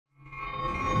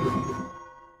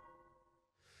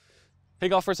Hey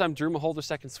golfers, I'm Drew Mahowald,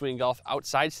 second swing golf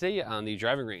outside today on the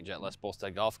driving range at Les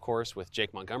Bolstad Golf Course with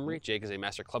Jake Montgomery. Jake is a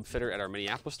master club fitter at our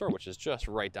Minneapolis store, which is just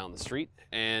right down the street.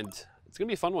 And it's gonna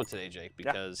be a fun one today, Jake,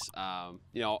 because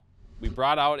you know, we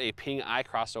brought out a Ping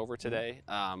iCrossover today,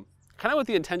 kind of with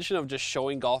the intention of just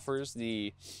showing golfers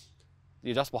the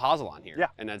adjustable hosel on here.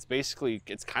 And that's basically,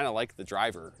 it's kind of like the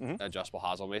driver adjustable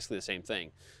hosel, basically the same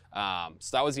thing.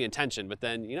 So that was the intention, but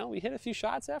then, you know, we hit a few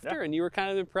shots after and you were kind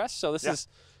of impressed. So this is,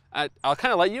 I'll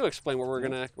kind of let you explain what we're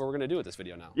gonna do with this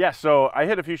video now. Yeah, so I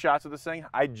hit a few shots with this thing.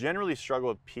 I generally struggle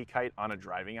with peak height on a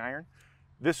driving iron.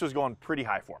 This was going pretty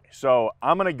high for me. So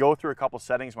I'm gonna go through a couple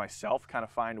settings myself, kind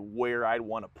of find where I'd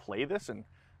want to play this and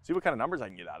see what kind of numbers I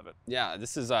can get out of it. Yeah,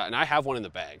 this is, and I have one in the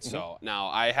bag. So now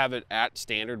I have it at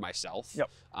standard myself.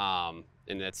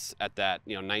 And it's at that,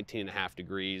 you know, 19.5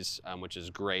 degrees, which is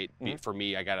great. For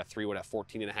me, I got a 3-wood at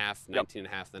 14.5,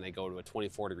 19.5, then I go to a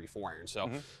 24-degree 4-iron. So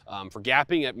for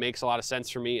gapping, it makes a lot of sense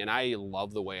for me, and I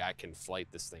love the way I can flight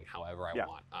this thing however I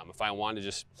want. If I want to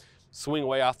just swing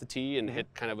away off the tee and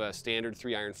hit kind of a standard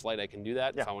 3-iron flight, I can do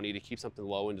that. If I need to keep something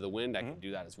low into the wind, I can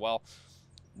do that as well.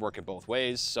 Work it both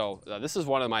ways. So this is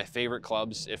one of my favorite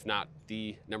clubs, if not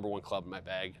the #1 club in my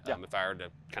bag. If I were to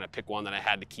kind of pick one that I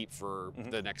had to keep for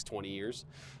the next 20 years.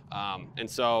 And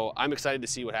so I'm excited to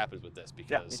see what happens with this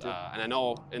because, and I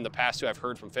know in the past too, I've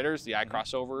heard from fitters, the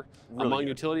iCrossover among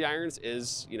utility irons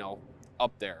is, you know,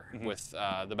 up there with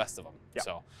the best of them.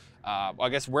 So well, I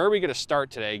guess where are we going to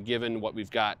start today, given what we've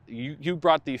got? You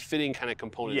brought the fitting kind of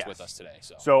components with us today.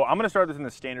 So I'm going to start this in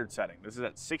the standard setting. This is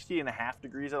at 60.5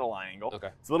 degrees at a line angle.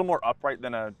 It's a little more upright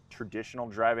than a traditional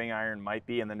driving iron might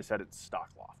be, and then just at its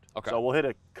stock loft. So we'll hit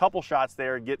a couple shots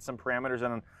there, get some parameters,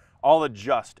 and I'll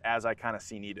adjust as I kind of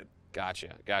see needed.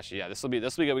 Gotcha. Yeah, this will be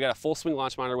good. We got a full swing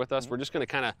launch monitor with us. We're just going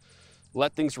to kind of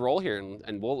let things roll here,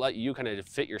 and we'll let you kind of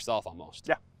fit yourself almost.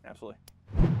 Yeah, absolutely.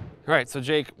 All right, so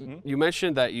Jake, you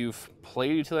mentioned that you've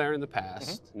played utility iron in the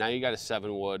past. Now you got a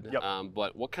 7-wood,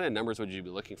 but what kind of numbers would you be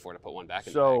looking for to put one back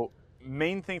in the bag? So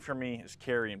main thing for me is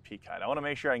carry and peak height. I want to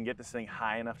make sure I can get this thing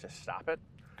high enough to stop it.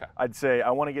 I'd say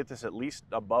I want to get this at least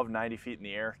above 90 feet in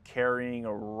the air, carrying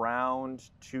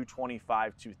around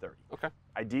 225, 230.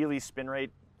 Ideally spin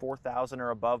rate 4,000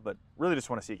 or above, but really just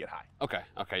want to see it get high.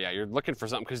 Yeah, you're looking for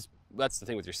something, because that's the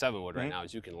thing with your 7-wood right now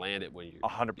is you can land it when you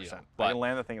 100%. You know, I can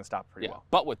land the thing and stop pretty well.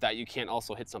 But with that, you can't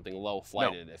also hit something low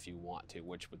flighted if you want to,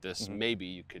 which with this maybe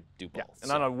you could do both.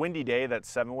 And on a windy day, that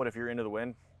 7-wood, if you're into the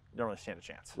wind, you don't really stand a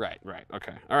chance. Right.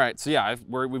 Okay. All right. So yeah,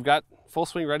 we've got full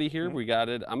swing ready here. We got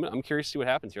it. I'm curious to see what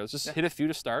happens here. Let's just hit a few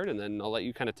to start, and then I'll let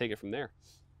you kind of take it from there.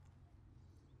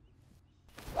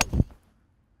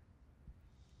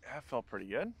 That felt pretty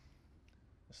good.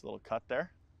 Just a little cut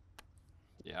there.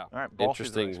 Yeah. All right.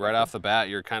 Interesting. Right off the bat,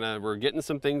 we're getting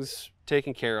some things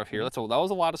taken care of here. That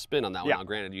was a lot of spin on that one. Now,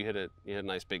 granted, you hit a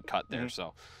nice big cut there.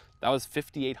 So that was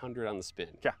 5,800 on the spin.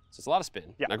 So it's a lot of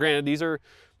spin. Now, granted, these are,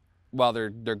 well, they're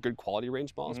good quality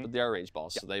range balls, but they are range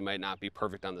balls, so they might not be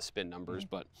perfect on the spin numbers.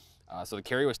 But so the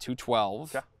carry was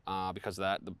 212 because of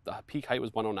that. The peak height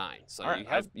was 109. So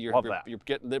you're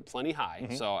getting it plenty high.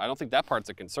 So I don't think that part's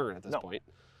a concern at this point.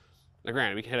 Now,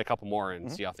 granted, we can hit a couple more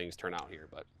and see how things turn out here,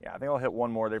 but yeah, I think I'll hit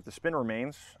one more there. If the spin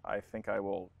remains, I think I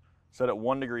will set it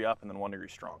 1 degree up and then 1 degree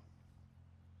strong.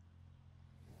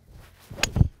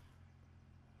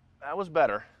 That was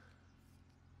better.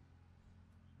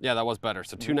 Yeah, that was better.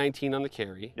 So 219 on the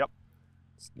carry.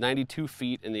 It's 92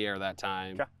 feet in the air that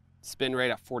time. Spin rate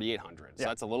at 4,800. So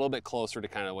that's a little bit closer to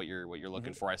kind of what you're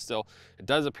looking for. It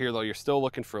does appear though you're still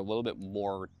looking for a little bit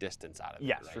more distance out of it.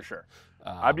 Yes, for sure.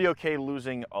 I'd be okay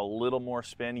losing a little more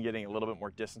spin, getting a little bit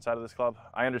more distance out of this club.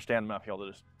 I understand I'm not being able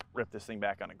to just rip this thing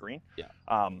back on a green.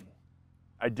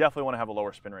 I definitely want to have a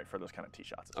lower spin rate for those kind of tee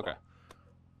shots as well.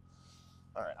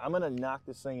 All right, I'm gonna knock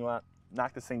this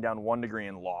thing down 1 degree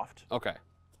in loft.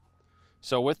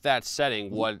 So with that setting,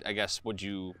 what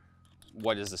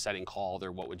is the setting called,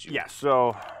 or what would you?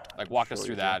 So like walk us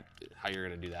through that, how you're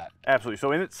gonna do that. Absolutely.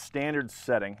 So in its standard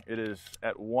setting, it is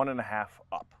at 1.5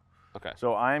 up.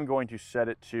 So I'm going to set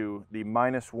it to the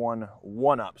 -1,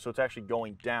 1 up. So it's actually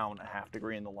going down a ½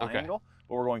 degree in the line angle,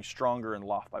 but we're going stronger in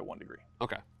loft by 1 degree.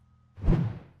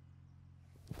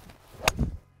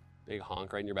 Big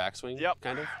honk right in your backswing.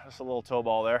 Kind of. Just a little toe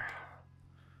ball there.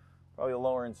 Probably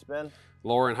lower in spin.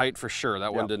 Lower in height for sure.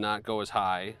 That one did not go as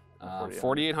high.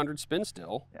 4,800 spin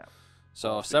still.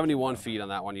 So 71 feet on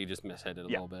that one, you just mishit it a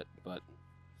little bit. But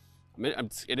I mean,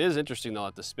 it is interesting though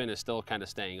that the spin is still kind of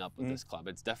staying up with this club.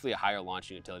 It's definitely a higher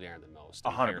launching utility iron than most.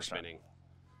 100% spinning.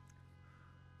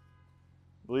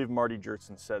 I believe Marty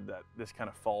Jertson said that this kind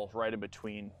of falls right in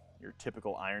between your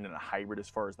typical iron and a hybrid as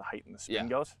far as the height and the spin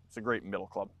goes. It's a great middle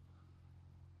club.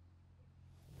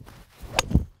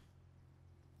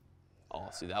 Oh,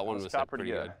 see, that one was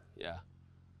pretty good. Yeah.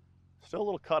 Still a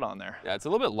little cut on there. Yeah, it's a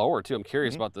little bit lower too. I'm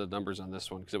curious about the numbers on this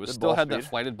one because it was still had that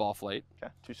flighted ball flight.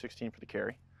 Okay, 216 for the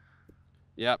carry.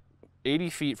 Yep, 80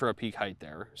 feet for a peak height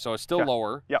there. So it's still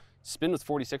lower. Yep. Spin was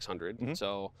 4,600.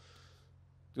 So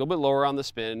a little bit lower on the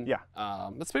spin. Yeah.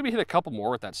 Let's maybe hit a couple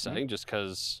more with that setting just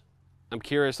because I'm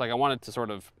curious. Like I wanted to sort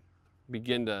of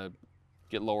begin to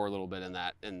get lower a little bit in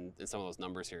that in some of those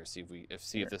numbers here. See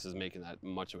if this is making that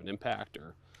much of an impact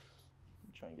or.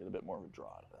 Try and get a bit more of a draw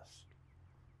out of this.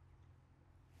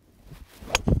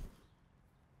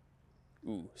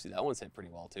 Ooh, see that one's hit pretty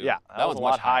well too. Yeah, that one's a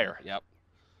lot higher. Yep.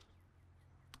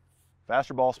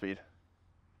 Faster ball speed.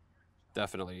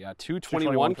 Definitely, yeah.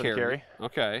 221 carry.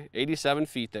 Okay, 87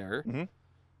 feet there.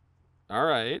 All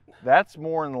right. That's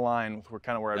more in the line with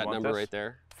kind of where I want this. That number right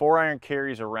there. 4-iron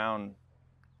carries around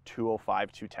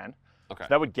 205, 210. Okay. So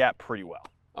that would gap pretty well.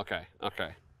 Okay.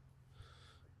 Okay.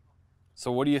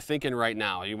 So what are you thinking right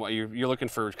now? You're looking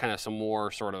for kind of some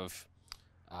more sort of,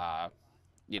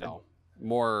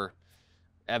 more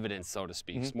evidence, so to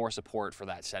speak, more support for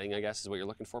that setting, I guess, is what you're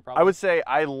looking for probably? I would say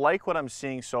I like what I'm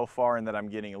seeing so far in that I'm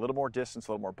getting a little more distance,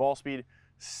 a little more ball speed.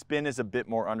 Spin is a bit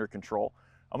more under control.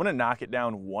 I'm going to knock it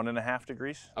down 1.5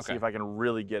 degrees, see if I can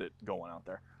really get it going out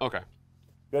there. Okay.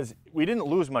 Because we didn't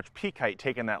lose much peak height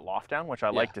taking that loft down, which I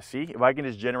like to see. If I can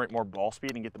just generate more ball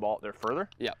speed and get the ball out there further,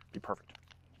 it'd be perfect.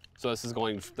 So this is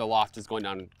the loft is going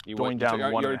down. You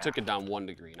already took it down 1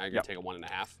 degree. Now you're going to take it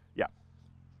 1.5? Yeah.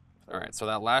 All right, so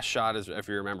that last shot is, if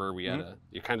you remember, we had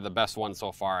you're kind of the best one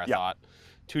so far, I thought.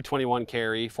 221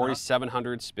 carry,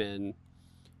 4,700 spin,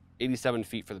 87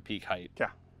 feet for the peak height.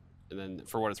 Yeah. And then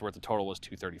for what it's worth, the total was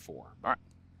 234. All right.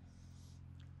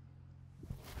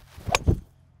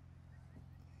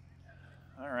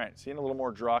 All right, seeing a little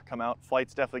more draw come out.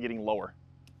 Flight's definitely getting lower.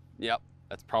 Yep,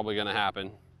 that's probably going to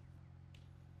happen.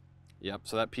 Yep,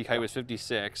 so that peak height was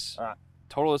 56. All right.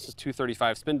 Total is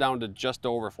 235. Spin down to just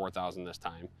over 4,000 this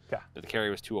time. Okay. But the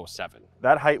carry was 207.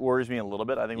 That height worries me a little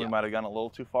bit. I think we might have gone a little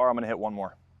too far. I'm going to hit one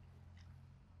more.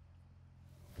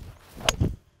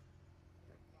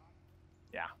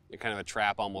 Yeah. You're kind of a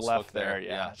trap almost left there.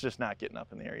 Yeah. It's just not getting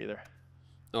up in the air either.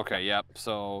 Okay, yep.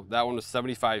 So that one was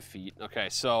 75 feet. Okay,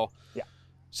 so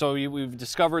so we've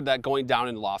discovered that going down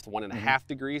in loft 1.5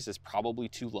 degrees is probably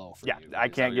too low for you. Yeah, I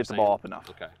can't get the ball up enough.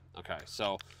 Okay, okay.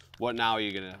 So what now are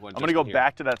you going to... I'm going to go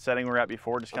back to that setting we were at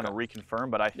before, just kind of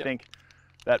reconfirm, but I think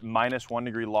that -1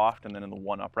 degree loft and then in the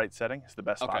 1 upright setting is the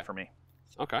best spot for me.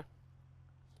 Okay.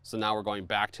 So now we're going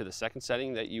back to the second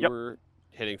setting that you were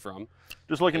hitting from.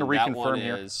 Just looking to reconfirm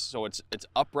here. So it's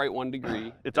upright 1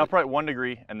 degree. It's upright 1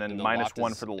 degree and then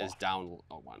 -1 for the loft. Is down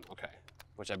 1, okay.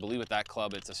 Which I believe with that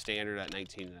club, it's a standard at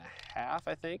 19.5,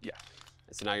 I think. Yeah.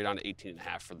 And so now you're down to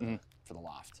 18.5 for the for the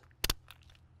loft.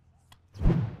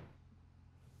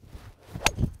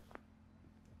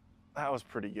 That was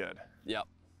pretty good. Yep.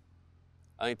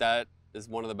 I think that is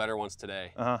one of the better ones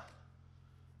today.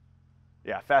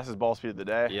 Yeah, fastest ball speed of the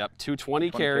day. Yep,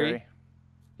 220 carry.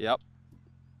 Yep.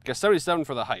 Got 77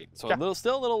 for the height, so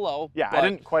still a little low. Yeah, I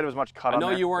didn't quite have as much cut on there.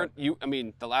 I know you weren't. I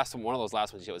mean, one of those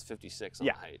last ones you got was 56 on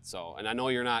the height. So, and I know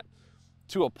you're not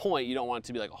to a point. You don't want it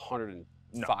to be like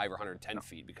 105 or 110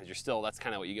 feet because you're still. That's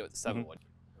kind of what you get with the 7-wood.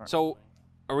 So,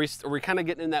 are we kind of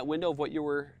getting in that window of what you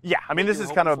were? Yeah, I mean, this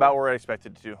is kind of about where I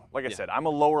expected to. Like I said, I'm a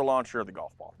lower launcher of the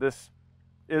golf ball. This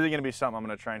isn't going to be something I'm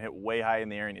going to try and hit way high in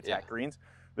the air and attack greens.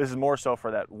 This is more so for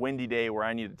that windy day where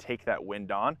I need to take that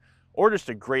wind on. Or just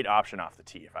a great option off the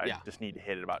tee if I just need to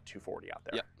hit it about 240 out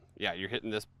there. Yep. Yeah, you're hitting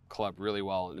this club really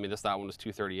well. I mean, that one was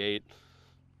 238.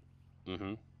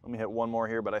 Let me hit one more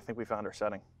here, but I think we found our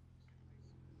setting.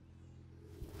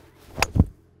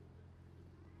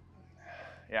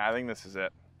 Yeah, I think this is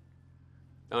it.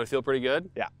 Don't it feel pretty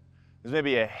good? Yeah. There's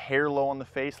maybe a hair low on the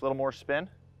face, a little more spin.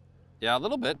 Yeah, a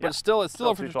little bit, but it's still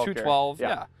for 212.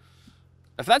 Yeah.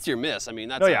 If that's your miss, I mean,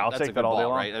 that's I'll take that all day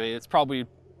long. Right? I mean, it's probably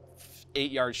 8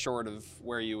 yards short of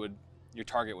where your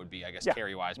target would be, I guess,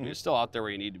 carry-wise, but you're still out there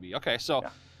where you need to be. Okay, so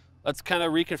let's kind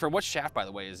of reconfirm. What shaft, by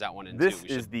the way, is that one into? This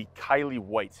is the Kylie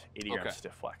White 80-yard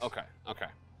stiff flex. Okay, okay.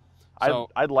 So,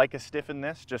 I'd like a stiff in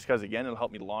this just because, again, it'll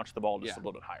help me launch the ball just a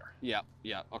little bit higher. Yeah,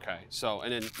 yeah, okay. So,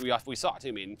 and then we saw, too,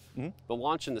 I mean, the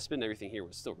launch and the spin and everything here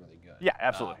was still really good. Yeah,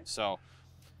 absolutely. So,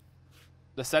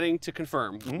 the setting to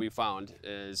confirm we found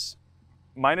is...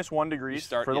 -1 degrees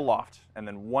for the loft, and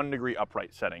then 1 degree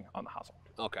upright setting on the hosel.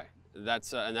 Okay,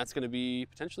 that's and that's going to be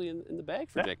potentially in the bag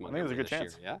for Jake Montgomery. I think there's a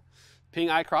good chance. Yeah, Ping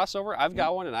iCrossover. I've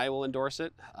got one, and I will endorse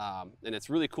it. And it's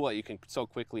really cool that you can so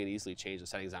quickly and easily change the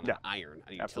settings on an iron,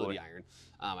 a utility iron.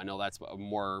 I know that's a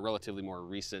relatively more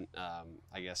recent,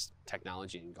 I guess,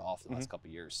 technology in golf in the last couple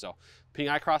of years. So ping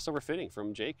iCrossover fitting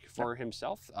from Jake for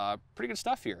himself. Pretty good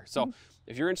stuff here. So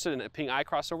if you're interested in a ping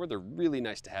iCrossover, they're really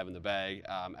nice to have in the bag.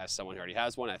 As someone who already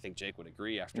has one, I think Jake would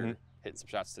agree after hitting some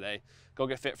shots today. Go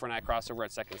get fit for an iCrossover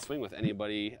at Second Swing with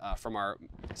anybody from our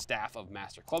staff of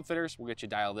master club fitters. We'll get you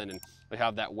dialed in, and we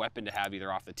have that weapon to have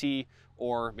either off the tee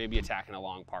or maybe attacking a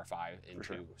long par 5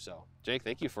 into. So Jake,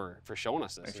 thank you for showing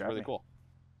us this. It's really cool.